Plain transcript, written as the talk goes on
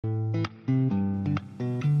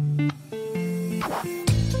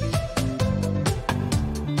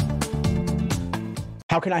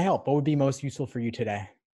How can I help? What would be most useful for you today?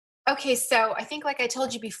 Okay, so I think like I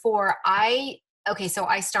told you before, so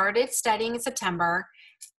I started studying in September.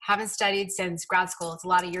 Haven't studied since grad school. It's a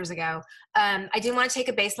lot of years ago. I didn't want to take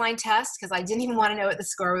a baseline test because I didn't even want to know what the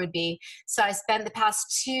score would be. So I spent the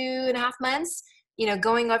past 2.5 months,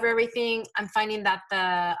 going over everything. I'm finding that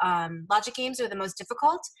the logic games are the most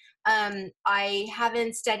difficult. I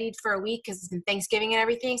haven't studied for a week because it's been Thanksgiving and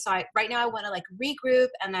everything. So right now I want to like regroup,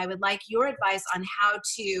 and I would like your advice on how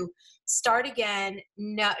to start again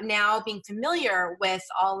now being familiar with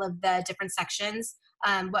all of the different sections.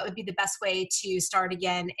 What would be the best way to start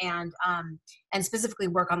again, and specifically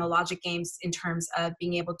work on the logic games in terms of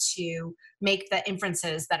being able to make the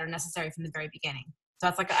inferences that are necessary from the very beginning. So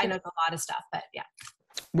that's like, I know it's a lot of stuff, but yeah.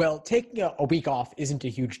 Well, taking a week off isn't a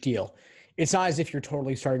huge deal. It's not as if you're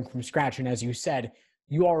totally starting from scratch. And as you said,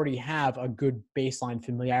 you already have a good baseline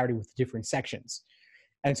familiarity with the different sections.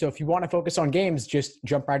 And so if you want to focus on games, just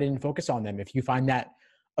jump right in and focus on them. If you find that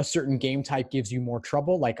a certain game type gives you more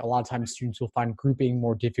trouble, like a lot of times students will find grouping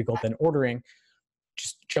more difficult than ordering,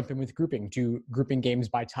 just jump in with grouping. Do grouping games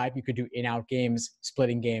by type. You could do in-out games,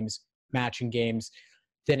 splitting games, matching games,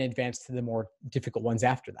 then advance to the more difficult ones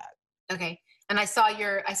after that. Okay. And I saw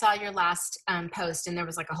your last post, and there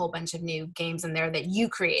was like a whole bunch of new games in there that you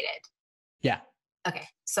created. Yeah. Okay.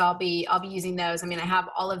 So I'll be using those. I mean, I have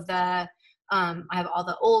all of the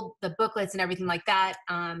the booklets and everything like that.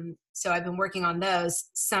 So I've been working on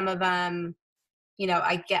those. Some of them,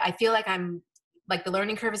 I feel like I'm like the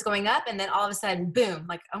learning curve is going up, and then all of a sudden, boom,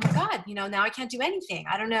 like, oh my God, now I can't do anything.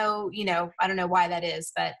 I don't know why that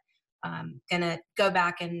is, but I'm gonna go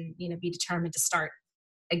back and, be determined to start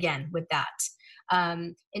again with that.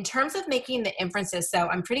 In terms of making the inferences, so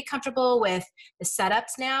I'm pretty comfortable with the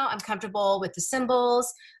setups now. I'm comfortable with the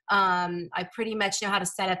symbols. I pretty much know how to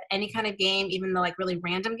set up any kind of game, even the like really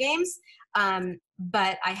random games.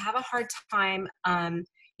 But I have a hard time,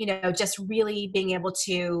 just really being able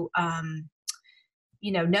to,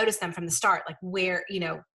 notice them from the start, like where,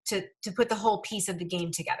 to put the whole piece of the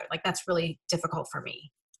game together. Like that's really difficult for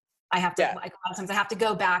me. I have to, like, a lot of times I have to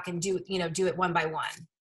go back and do it one by one.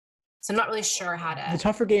 So I'm not really sure how to. The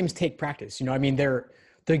tougher games take practice.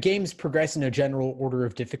 The games progress in a general order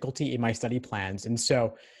of difficulty in my study plans. And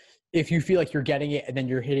so if you feel like you're getting it and then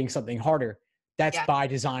you're hitting something harder, that's by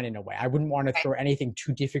design in a way. I wouldn't want to throw anything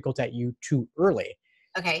too difficult at you too early.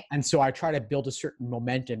 Okay. And so I try to build a certain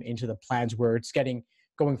momentum into the plans where it's going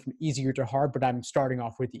from easier to hard, but I'm starting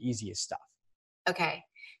off with the easiest stuff. Okay.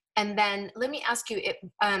 And then let me ask you,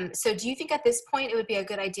 so do you think at this point it would be a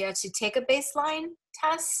good idea to take a baseline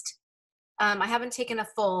test? I haven't taken a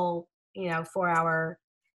full, 4-hour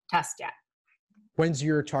test yet. When's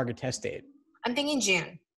your target test date? I'm thinking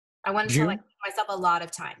June. I wanted to like give myself a lot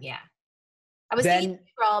of time. Yeah. I was thinking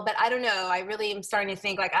April, but I don't know. I really am starting to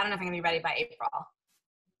think like, I don't know if I'm going to be ready by April.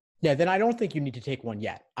 Yeah, then I don't think you need to take one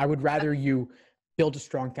yet. I would rather you build a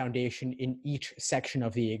strong foundation in each section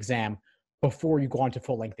of the exam before you go on to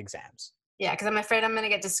full-length exams. Yeah, because I'm afraid I'm going to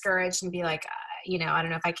get discouraged and be like, I don't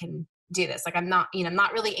know if I can do this. Like I'm not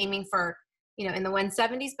really aiming for, in the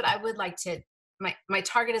 170s, but I would like to, my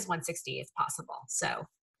target is 160 if possible. So.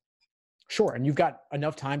 Sure. And you've got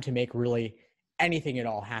enough time to make really anything at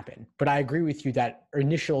all happen. But I agree with you that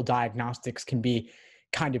initial diagnostics can be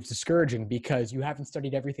kind of discouraging because you haven't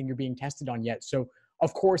studied everything you're being tested on yet. So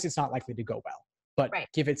of course it's not likely to go well, but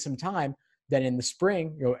give it some time. Then in the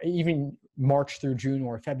spring, even March through June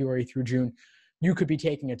or February through June, you could be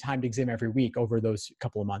taking a timed exam every week over those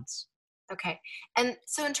couple of months. Okay. And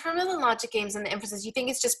so in terms of the logic games and the inferences, you think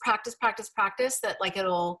it's just practice that like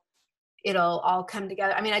it'll all come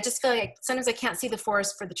together? I mean, I just feel like sometimes I can't see the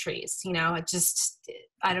forest for the trees,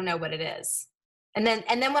 I don't know what it is. And then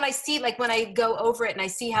when I see, like when I go over it and I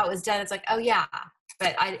see how it was done, it's like, oh yeah,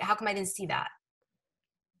 but how come I didn't see that?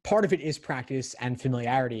 Part of it is practice and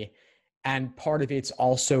familiarity. And part of it's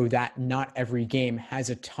also that not every game has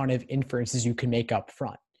a ton of inferences you can make up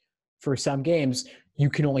front. For some games, you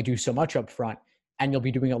can only do so much up front, and you'll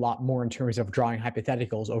be doing a lot more in terms of drawing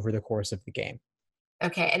hypotheticals over the course of the game.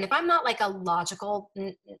 Okay. And if I'm not like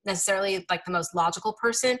necessarily like the most logical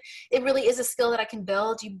person, it really is a skill that I can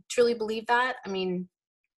build. Do you truly believe that? I mean,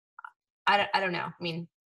 I don't know. I mean,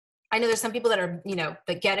 I know there's some people that are,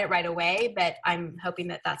 that get it right away, but I'm hoping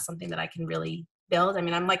that that's something that I can really build. I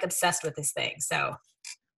mean, I'm like obsessed with this thing. So.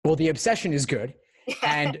 Well, the obsession is good.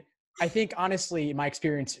 And I think honestly, in my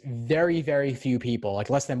experience, very, very few people, like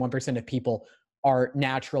less than 1% of people are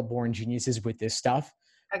natural born geniuses with this stuff.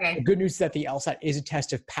 Okay. The good news is that the LSAT is a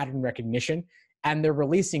test of pattern recognition, and they're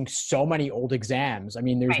releasing so many old exams. I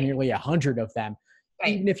mean, there's nearly 100 of them.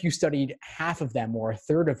 Even if you studied half of them or a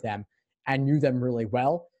third of them, and knew them really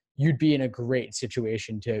well, you'd be in a great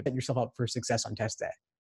situation to set yourself up for success on test day.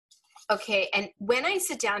 Okay. And when I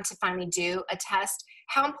sit down to finally do a test,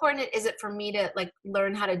 how important is it for me to like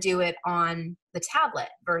learn how to do it on the tablet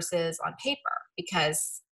versus on paper?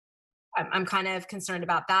 Because I'm kind of concerned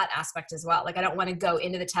about that aspect as well. Like, I don't want to go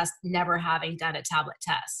into the test never having done a tablet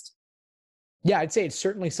test. Yeah, I'd say it's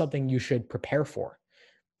certainly something you should prepare for.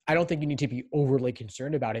 I don't think you need to be overly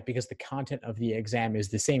concerned about it because the content of the exam is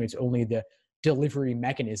the same. It's only the delivery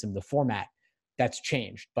mechanism, the format that's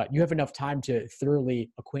changed. But you have enough time to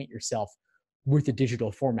thoroughly acquaint yourself with the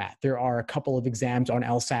digital format. There are a couple of exams on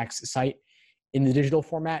LSAT's site in the digital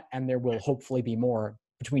format, and there will hopefully be more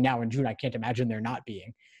between now and June. I can't imagine there not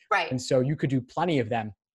being. Right. And so you could do plenty of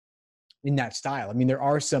them in that style. I mean, there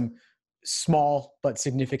are some small but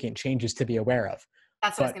significant changes to be aware of.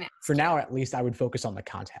 That's what I was But going to ask for you. now, at least, I would focus on the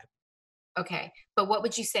content. Okay. But what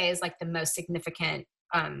would you say is like the most significant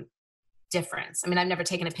difference? I mean, I've never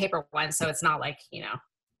taken a paper one, so it's not like,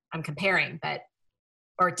 I'm comparing, but,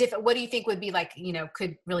 or different, what do you think would be like,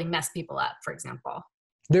 could really mess people up, for example?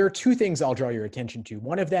 There are two things I'll draw your attention to.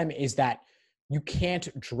 One of them is that you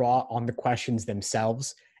can't draw on the questions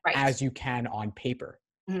themselves Right. as you can on paper.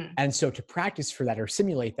 Mhm. And so to practice for that or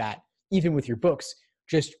simulate that, even with your books,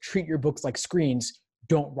 just treat your books like screens.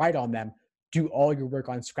 Don't write on them. Do all your work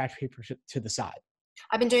on scratch paper to the side.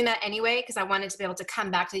 I've been doing that anyway because I wanted to be able to come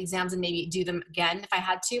back to the exams and maybe do them again if I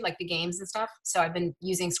had to, like the games and stuff. So I've been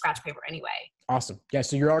using scratch paper anyway. Awesome. Yeah,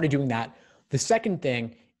 so you're already doing that. The second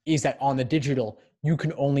thing is that on the digital, you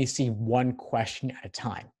can only see one question at a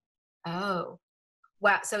time. Oh,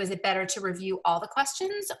 wow. So is it better to review all the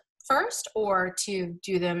questions first or to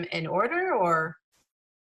do them in order or?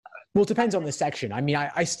 Well, it depends on the section. I mean,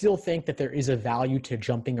 I still think that there is a value to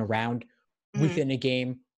jumping around within a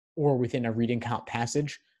game or within a reading comp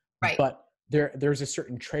passage. Right. But there's a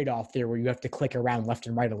certain trade-off there where you have to click around left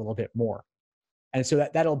and right a little bit more. And so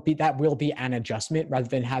that will be an adjustment rather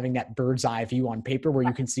than having that bird's eye view on paper where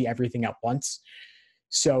you can see everything at once.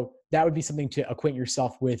 So that would be something to acquaint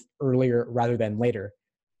yourself with earlier rather than later.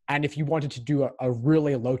 And if you wanted to do a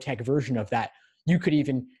really low-tech version of that, you could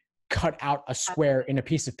even cut out a square in a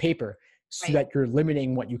piece of paper so that you're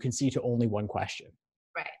limiting what you can see to only one question.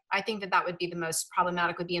 Right. I think that would be the most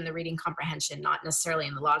problematic would be in the reading comprehension, not necessarily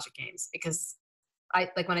in the logic games, because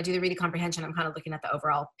when I do the reading comprehension, I'm kind of looking at the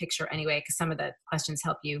overall picture anyway, because some of the questions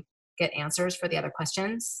help you get answers for the other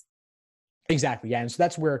questions. Exactly. Yeah. And so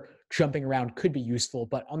that's where jumping around could be useful.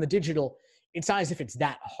 But on the digital, it's not as if it's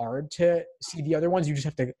that hard to see the other ones. You just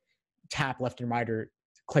have to tap left and right or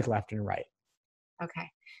click left and right. Okay.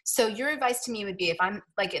 So your advice to me would be if I'm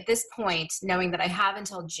like at this point, knowing that I have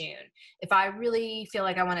until June, if I really feel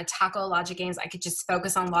like I want to tackle logic games, I could just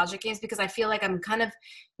focus on logic games because I feel like I'm kind of,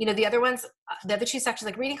 the other ones, the other two sections,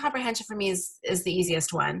 like reading comprehension for me is the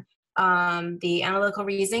easiest one. The analytical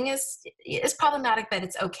reasoning is problematic, but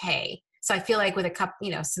it's okay. So I feel like with a couple,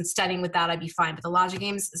 some studying with that, I'd be fine. But the logic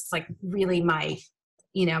games is like really my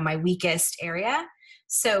weakest area.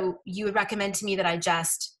 So you would recommend to me that I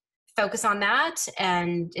just focus on that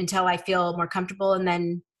and until I feel more comfortable and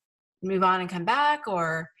then move on and come back,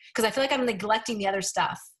 or because I feel like I'm neglecting the other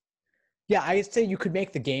stuff. Yeah, I'd say you could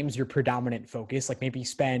make the games your predominant focus, like maybe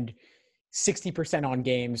spend 60% on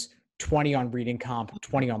games, 20 on reading comp,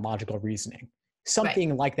 20 on logical reasoning.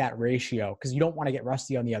 Something like that ratio, because you don't want to get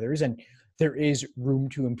rusty on the others, and there is room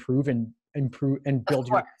to improve and build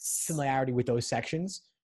your familiarity with those sections.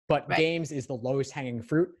 But games is the lowest hanging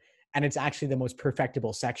fruit, and it's actually the most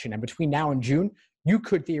perfectible section. And between now and June, you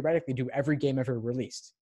could theoretically do every game ever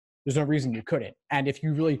released. There's no reason you couldn't. And if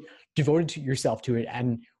you really devoted yourself to it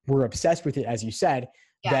and were obsessed with it, as you said,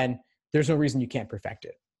 then there's no reason you can't perfect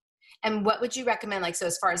it. And what would you recommend? Like, so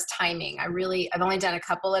as far as timing, I've only done a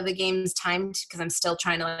couple of the games timed because I'm still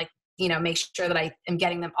trying to make sure that I am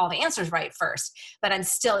getting them all the answers right first, but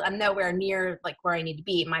I'm nowhere near like where I need to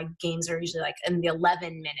be. My games are usually like in the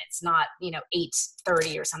 11 minutes, not,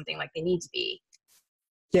 8:30 or something like they need to be.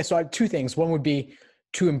 Yeah. So I have two things. One would be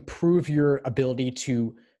to improve your ability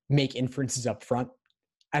to make inferences up front.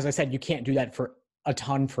 As I said, you can't do that for a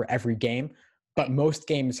ton for every game, but most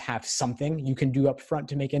games have something you can do up front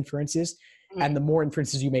to make inferences. Mm-hmm. And the more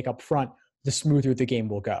inferences you make up front, the smoother the game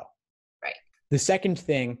will go. Right. The second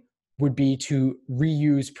thing would be to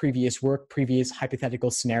reuse previous work, previous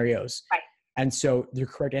hypothetical scenarios. Right. And so the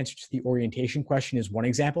correct answer to the orientation question is one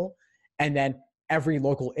example. And then every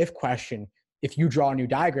local if question, if you draw a new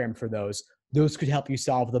diagram for those could help you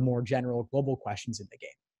solve the more general global questions in the game.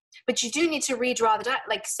 But you do need to redraw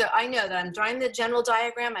so I know that I'm drawing the general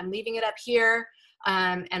diagram, I'm leaving it up here.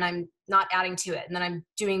 and I'm not adding to it. And then I'm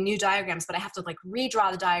doing new diagrams, but I have to like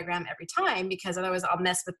redraw the diagram every time because otherwise I'll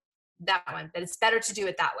mess with that one. But it's better to do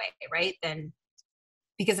it that way, right?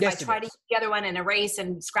 Because if I try to use the other one and erase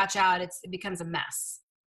and scratch out, it becomes a mess.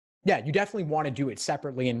 Yeah, you definitely want to do it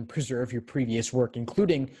separately and preserve your previous work,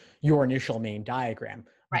 including your initial main diagram.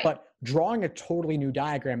 Right. But drawing a totally new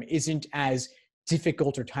diagram isn't as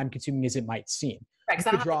difficult or time consuming as it might seem. Right, because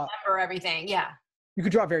I don't have to remember everything. Yeah. You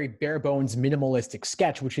could draw a very bare bones minimalistic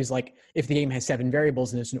sketch, which is like if the game has 7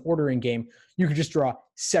 variables and it's an ordering game, you could just draw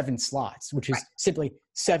 7 slots, which is simply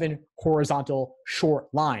 7 horizontal short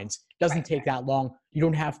lines. Doesn't take that long. You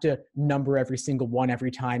don't have to number every single one every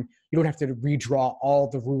time. You don't have to redraw all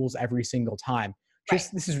the rules every single time.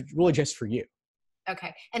 This is really just for you.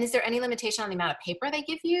 Okay. And is there any limitation on the amount of paper they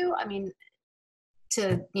give you? I mean,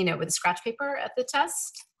 with the scratch paper at the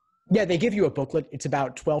test? Yeah, they give you a booklet. It's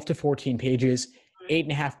about 12 to 14 pages,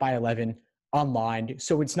 8.5 by 11, unlined.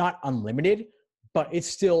 So it's not unlimited, but it's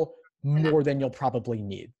still more than you'll probably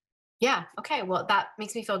need. Yeah. Okay. Well, that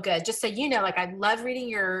makes me feel good. Just so you know, like I love reading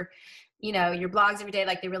your blogs every day.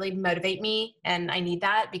 Like they really motivate me, and I need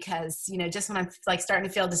that because, just when I'm like starting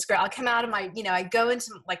to feel discouraged, I'll come out of my, I go into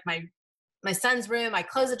like my son's room, I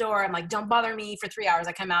close the door. I'm like, don't bother me for 3 hours.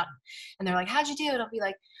 I come out and they're like, how'd you do it? I'll be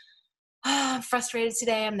like, I'm frustrated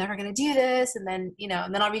today. I'm never going to do this. And then,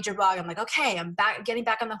 and then I'll read your blog. I'm like, okay, I'm getting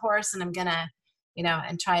back on the horse and I'm going to,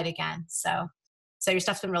 and try it again. So your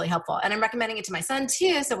stuff's been really helpful. And I'm recommending it to my son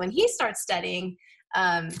too. So when he starts studying,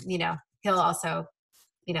 he'll also,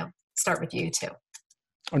 start with you too.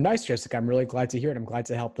 Oh, nice, Jessica. I'm really glad to hear it. I'm glad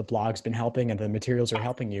to help. The blog's been helping and the materials are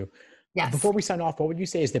helping you. Yes. Before we sign off, what would you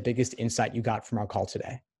say is the biggest insight you got from our call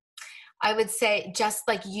today? I would say just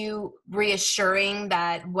like you reassuring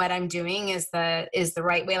that what I'm doing is the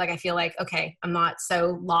right way. Like I feel like, okay, I'm not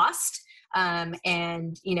so lost.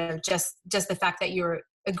 And just the fact that you're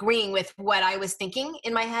agreeing with what I was thinking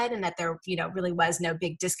in my head and that there, really was no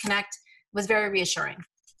big disconnect was very reassuring.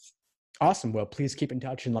 Awesome. Well, please keep in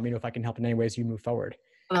touch and let me know if I can help in any ways you move forward.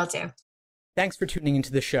 Will do. Thanks for tuning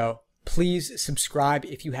into the show. Please subscribe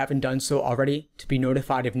if you haven't done so already to be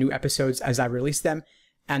notified of new episodes as I release them.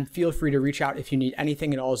 And feel free to reach out if you need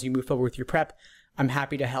anything at all as you move forward with your prep. I'm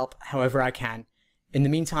happy to help however I can. In the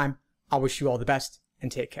meantime, I'll wish you all the best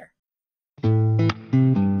and take care.